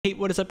Hey,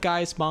 what is up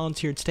guys, Bongonzo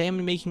here. Today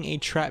I'm making a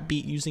trap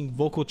beat using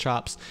vocal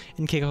chops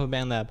in Cakewalk with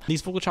Bandlab.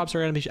 These vocal chops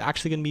are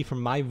actually going to be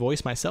from my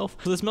voice myself.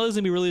 So this melody is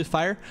going to be really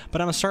fire,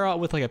 but I'm going to start out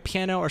with like a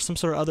piano or some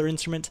sort of other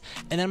instrument,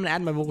 and then I'm going to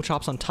add my vocal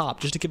chops on top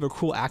just to give a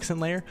cool accent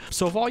layer.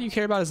 So if all you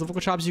care about is the vocal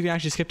chops, you can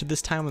actually skip to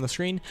this time on the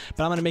screen,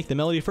 but I'm going to make the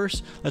melody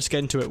first. Let's get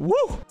into it. Woo!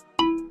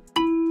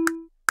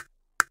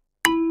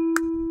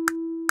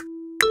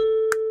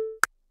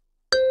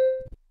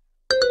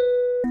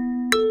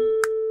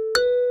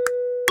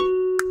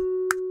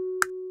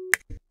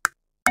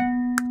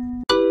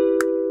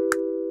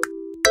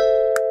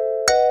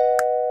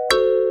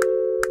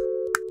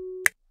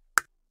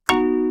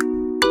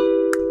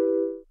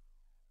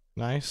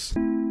 Nice.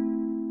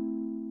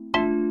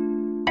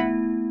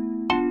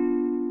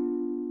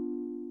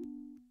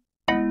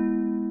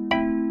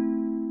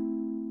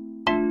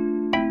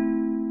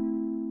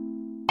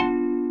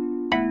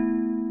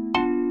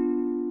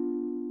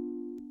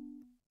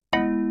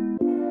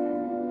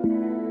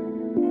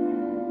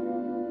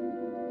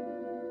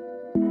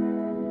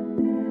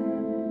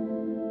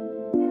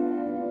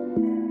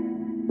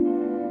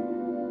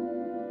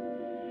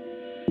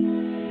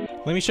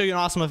 Let me show you an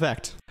awesome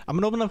effect. I'm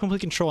gonna open up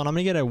complete control and I'm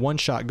gonna get a one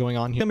shot going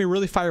on here. It's gonna be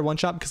really fire one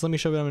shot because let me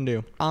show you what I'm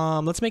gonna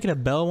do. Let's make it a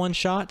bell one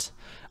shot.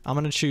 I'm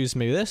gonna choose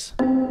maybe this.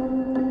 That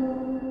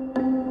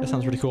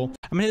sounds pretty cool.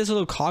 I'm gonna hit this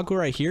little cog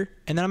right here,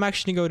 and then I'm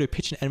actually gonna go to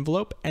pitch and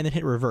envelope and then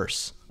hit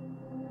reverse.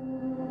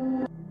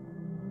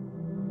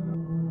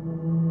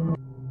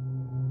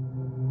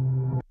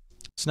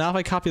 So now if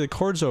I copy the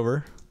chords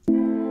over,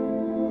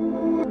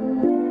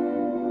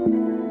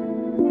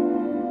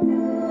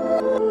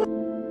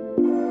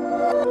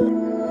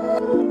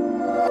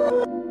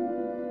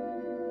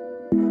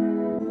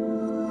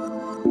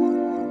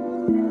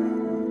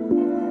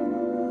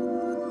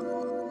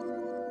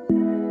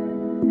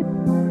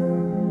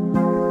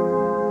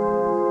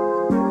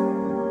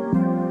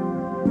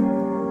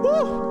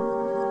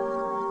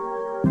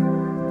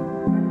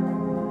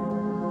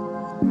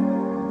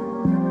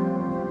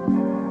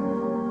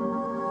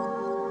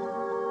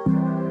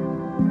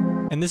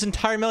 and this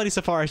entire melody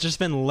so far has just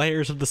been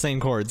layers of the same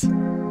chords.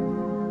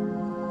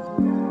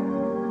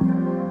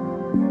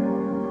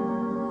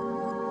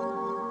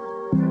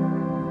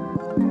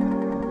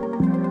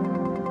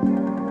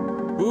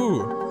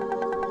 Ooh.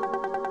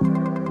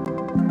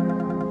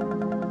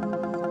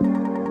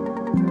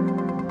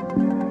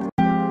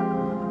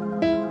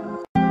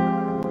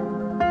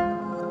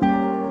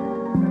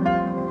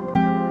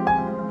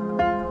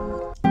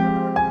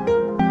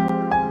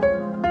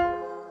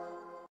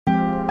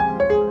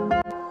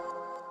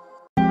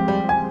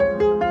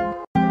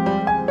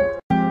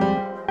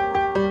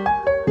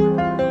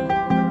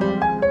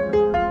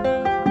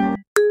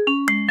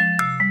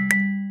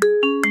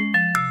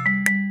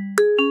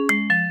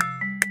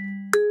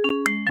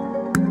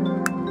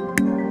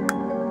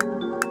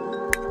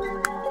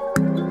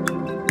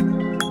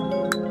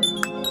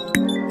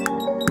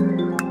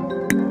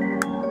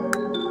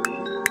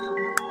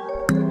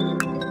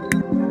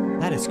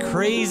 That is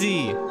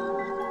crazy.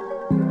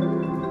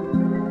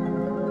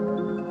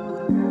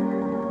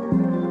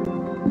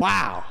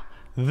 Wow.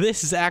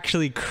 This is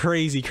actually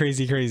crazy,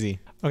 crazy, crazy.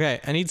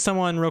 Okay, I need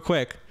someone real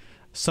quick.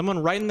 Someone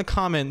write in the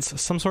comments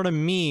some sort of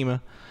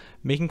meme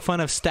making fun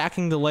of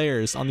stacking the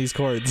layers on these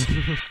chords.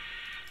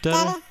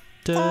 Da,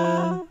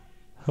 da,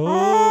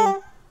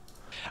 oh.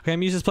 Okay,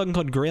 I'm using this plugin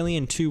called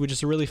Gralien 2, which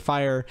is a really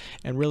fire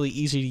and really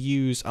easy to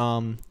use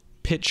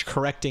pitch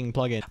correcting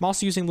plugin. I'm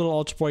also using Little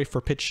Ultra Boy for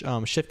pitch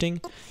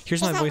shifting.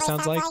 Here's what my voice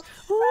sounds like.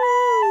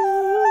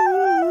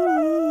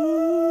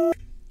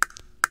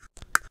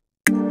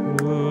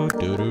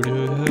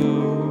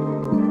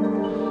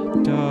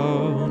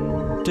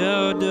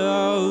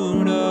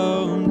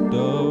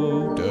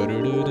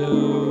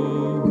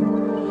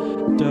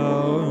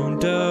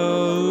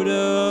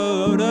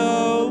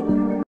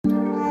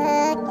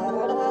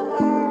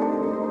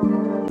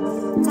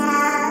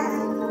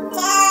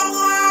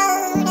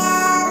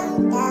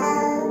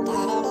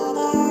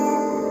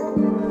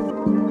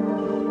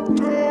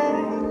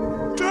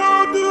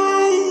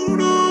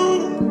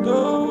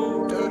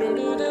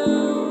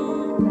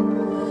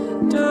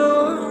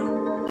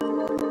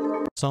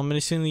 So I'm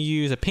going to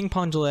use a ping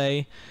pong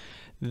delay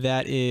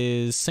that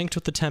is synced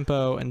with the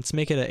tempo, and let's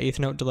make it an 8th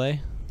note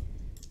delay.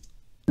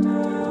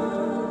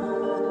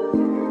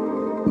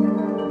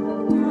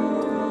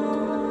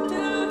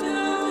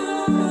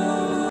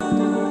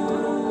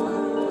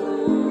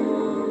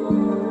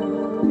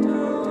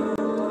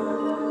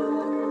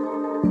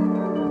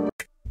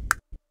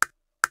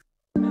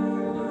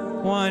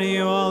 Why do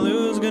you all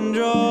lose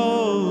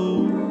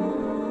control?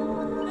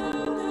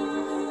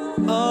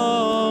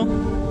 Oh,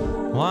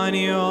 why do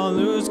you all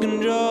lose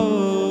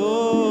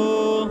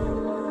control?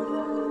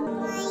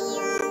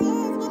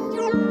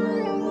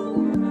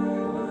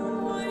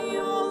 Why do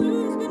you all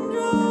lose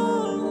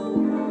control?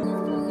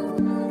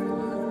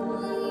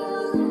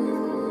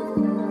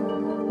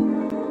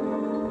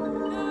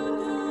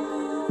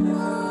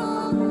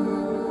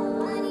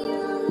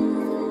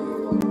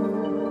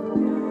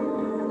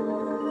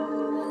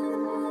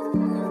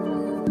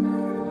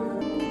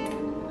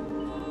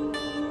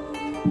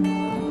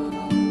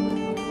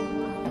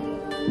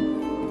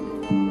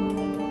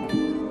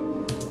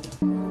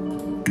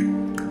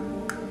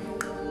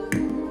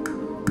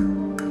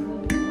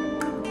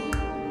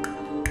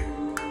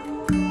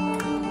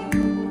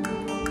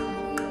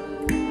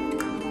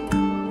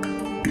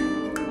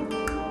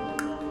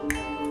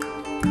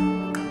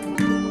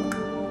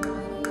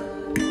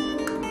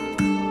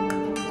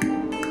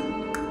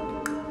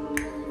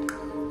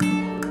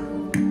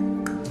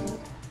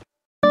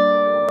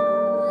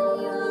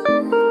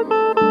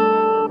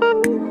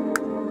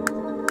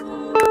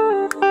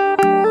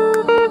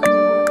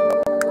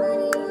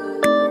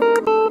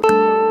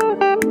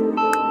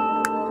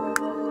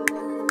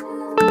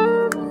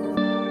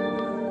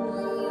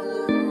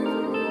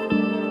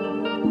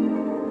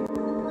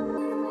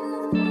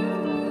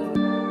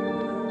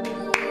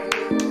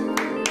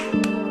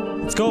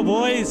 Let's go,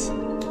 boys.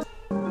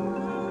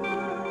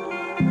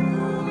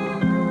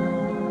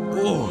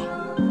 Ooh.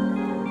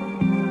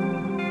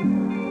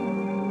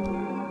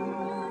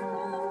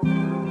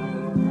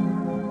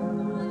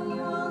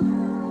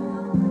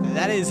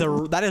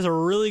 That is a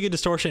really good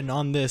distortion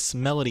on this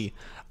melody.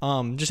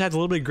 Just adds a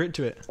little bit of grit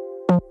to it.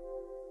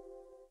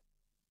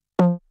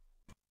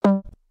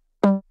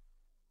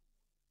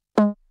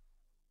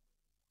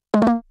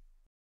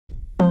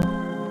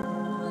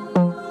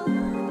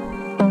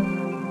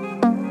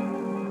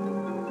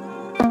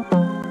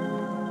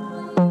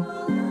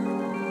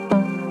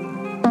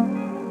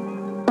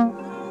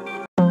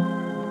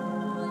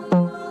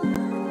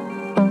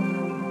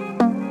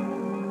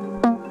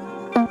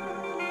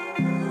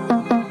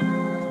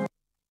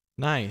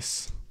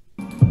 Nice.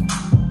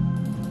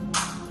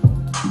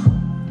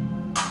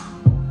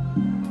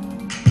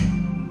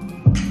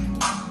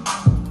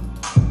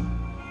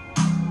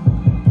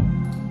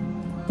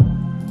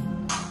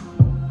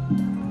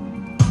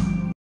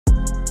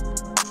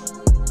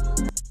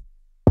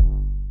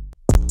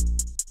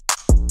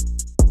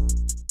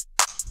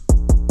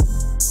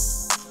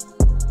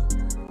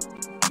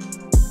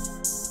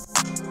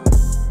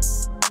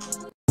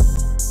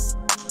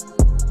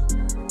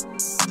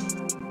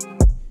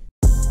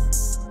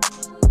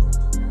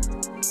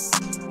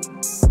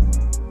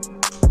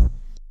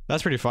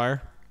 That's pretty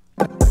fire.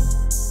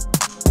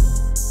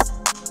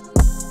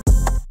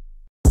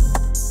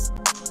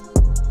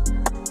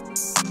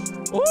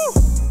 Ooh!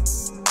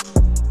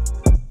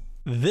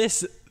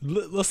 Listen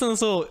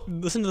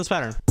to this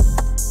pattern.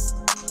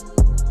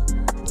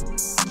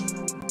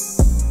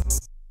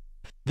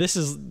 This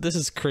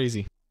is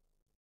crazy.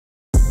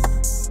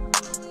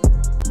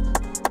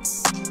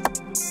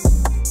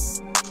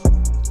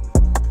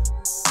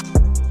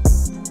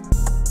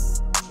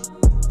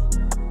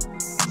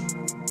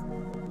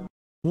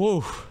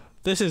 Whoa,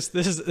 this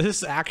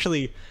is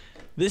actually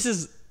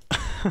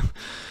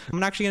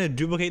I'm actually gonna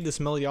duplicate this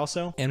melody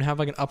also and have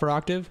like an upper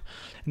octave,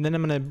 and then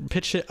I'm gonna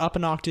pitch it up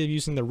an octave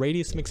using the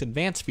radius mix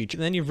advanced feature.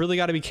 And then you've really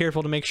got to be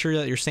careful to make sure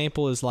that your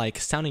sample is like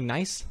sounding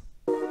nice.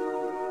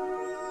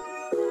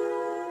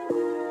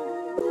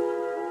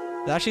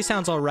 It actually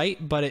sounds all right,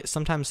 but it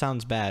sometimes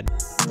sounds bad.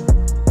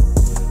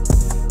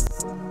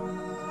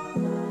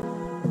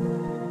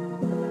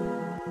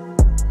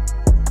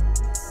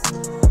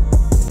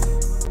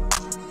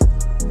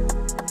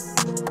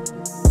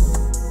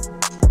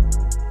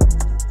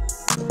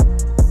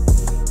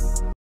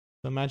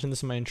 Imagine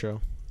this in my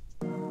intro.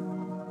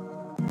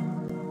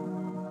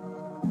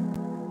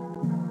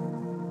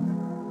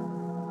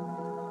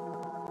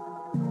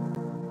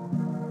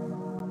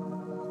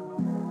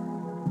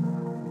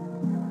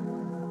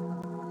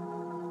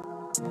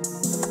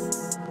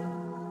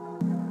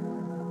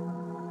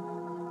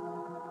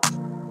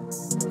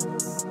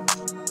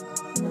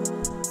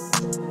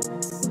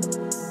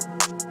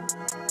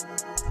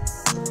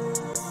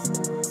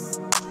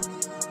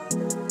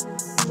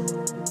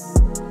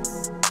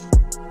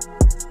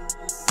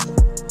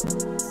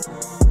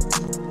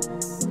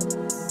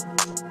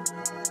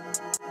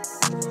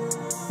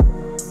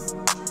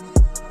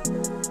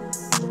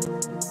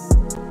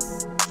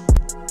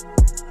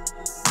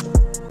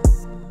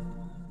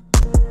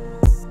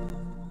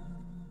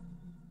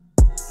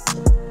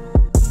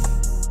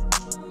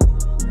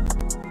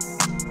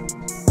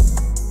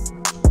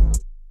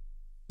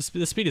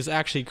 The beat is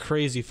actually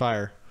crazy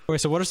fire. Okay,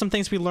 so what are some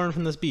things we learned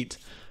from this beat?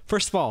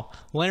 First of all,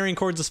 layering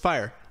chords is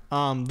fire.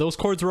 Those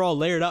chords were all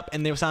layered up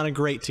and they sounded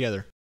great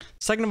together.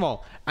 Second of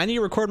all, I need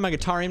to record my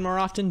guitar in more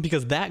often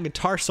because that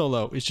guitar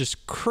solo is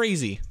just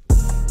crazy.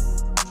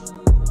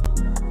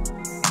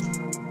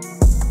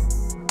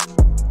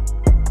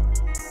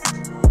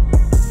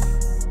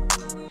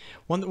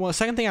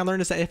 Second thing I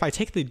learned is that if I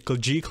take the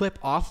G clip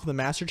off the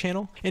master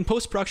channel, in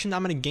post-production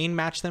I'm going to gain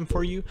match them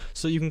for you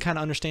so you can kind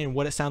of understand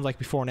what it sounds like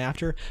before and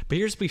after. But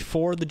here's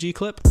before the G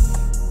clip.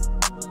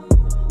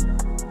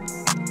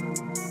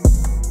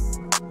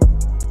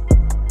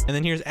 And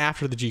then here's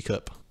after the G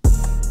clip.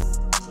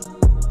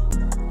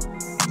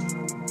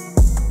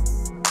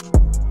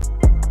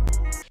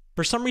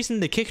 For some reason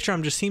the kick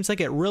drum just seems like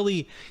it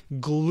really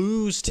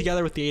glues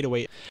together with the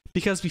 808.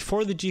 Because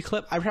before the G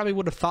clip, I probably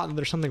would have thought that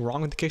there's something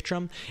wrong with the kick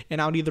drum,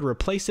 and I would either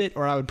replace it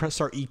or I would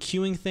start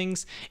EQing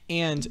things.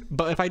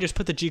 But if I just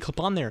put the G clip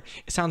on there,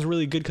 it sounds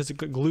really good because it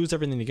glues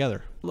everything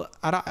together.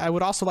 I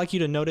would also like you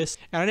to notice,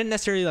 and I didn't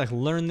necessarily like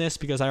learn this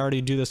because I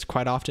already do this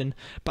quite often,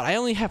 but I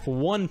only have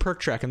one perk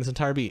track in this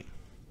entire beat.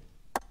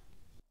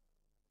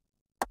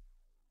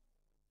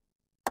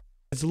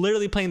 It's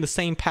literally playing the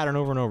same pattern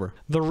over and over.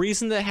 The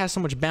reason that it has so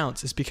much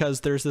bounce is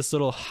because there's this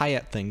little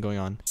hi-hat thing going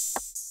on.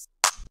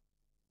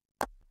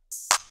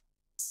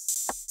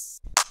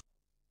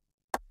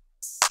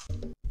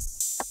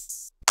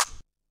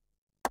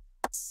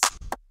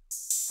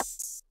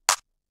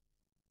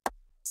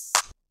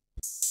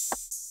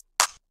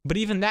 But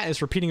even that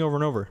is repeating over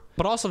and over.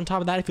 But also on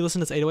top of that, if you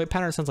listen to this 808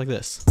 pattern, it sounds like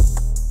this.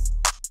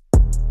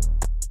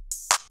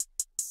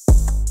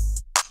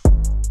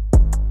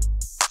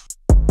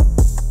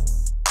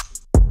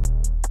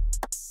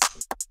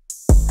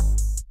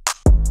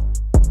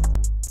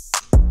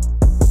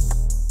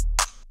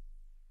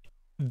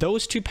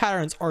 Those two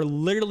patterns are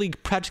literally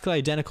practically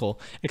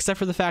identical, except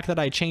for the fact that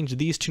I changed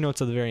these two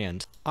notes at the very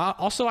end.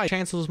 Also, I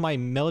changed my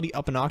melody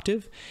up an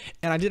octave,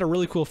 and I did a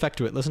really cool effect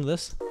to it. Listen to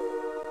this.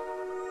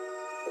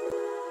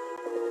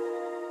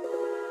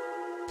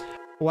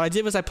 What I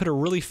did was I put a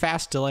really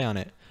fast delay on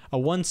it, a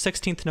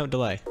 1/16th note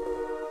delay.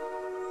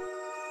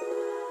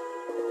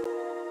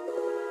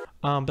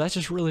 But that's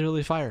just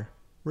really fire.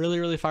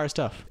 Really fire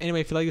stuff. Anyway,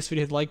 if you like this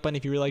video, hit the like button.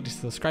 If you really like, just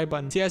the subscribe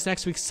button. See you guys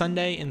next week,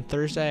 Sunday and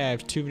Thursday. I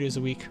have 2 videos a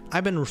week.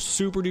 I've been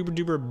super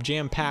duper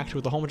jam packed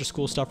with a whole bunch of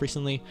school stuff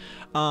recently.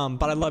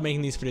 But I love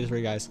making these videos for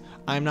you guys.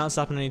 I'm not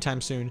stopping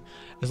anytime soon,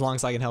 as long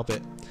as I can help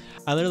it.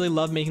 I literally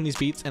love making these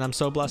beats, and I'm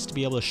so blessed to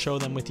be able to show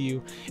them with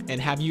you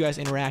and have you guys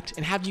interact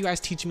and have you guys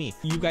teach me.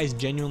 You guys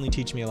genuinely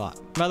teach me a lot.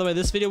 By the way,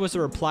 this video was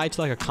a reply to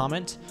like a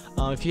comment.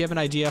 If you have an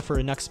idea for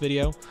a next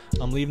video,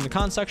 leave in the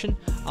comment section.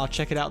 I'll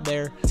check it out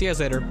there. See you guys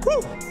later.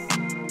 Woo!